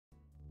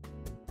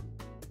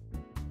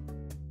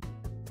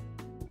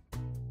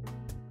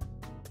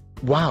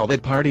Wow,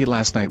 that party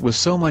last night was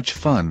so much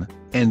fun,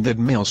 and that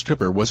male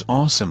stripper was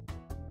awesome.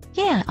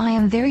 Yeah, I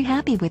am very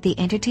happy with the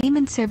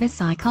entertainment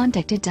service I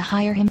contacted to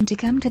hire him to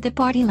come to the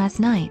party last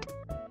night.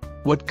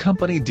 What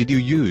company did you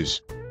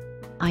use?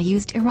 I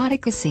used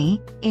Eroticacy,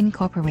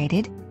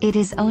 Incorporated. It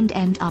is owned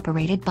and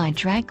operated by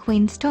drag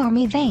queen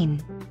Stormy.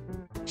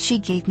 She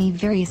gave me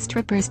various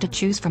strippers to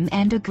choose from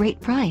and a great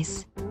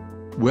price.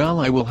 Well,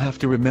 I will have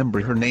to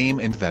remember her name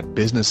and that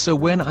business so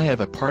when I have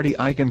a party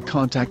I can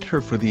contact her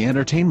for the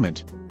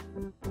entertainment.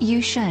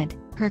 You should.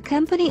 Her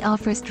company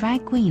offers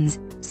drag queens,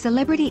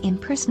 celebrity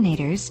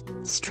impersonators,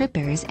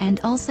 strippers and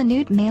also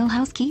nude male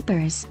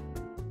housekeepers.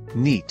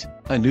 Neat,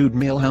 a nude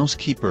male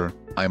housekeeper.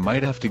 I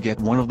might have to get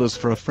one of those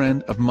for a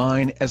friend of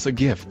mine as a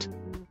gift.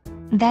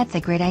 That's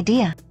a great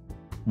idea.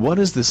 What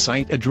is the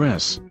site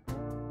address?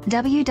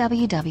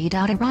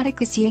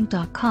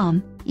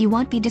 www.eroticacyinc.com. You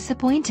won't be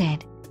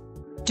disappointed.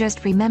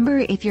 Just remember,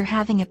 if you're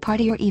having a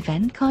party or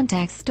event,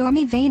 contact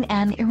Stormy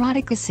and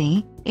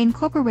Eroticacy,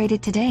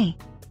 Incorporated today.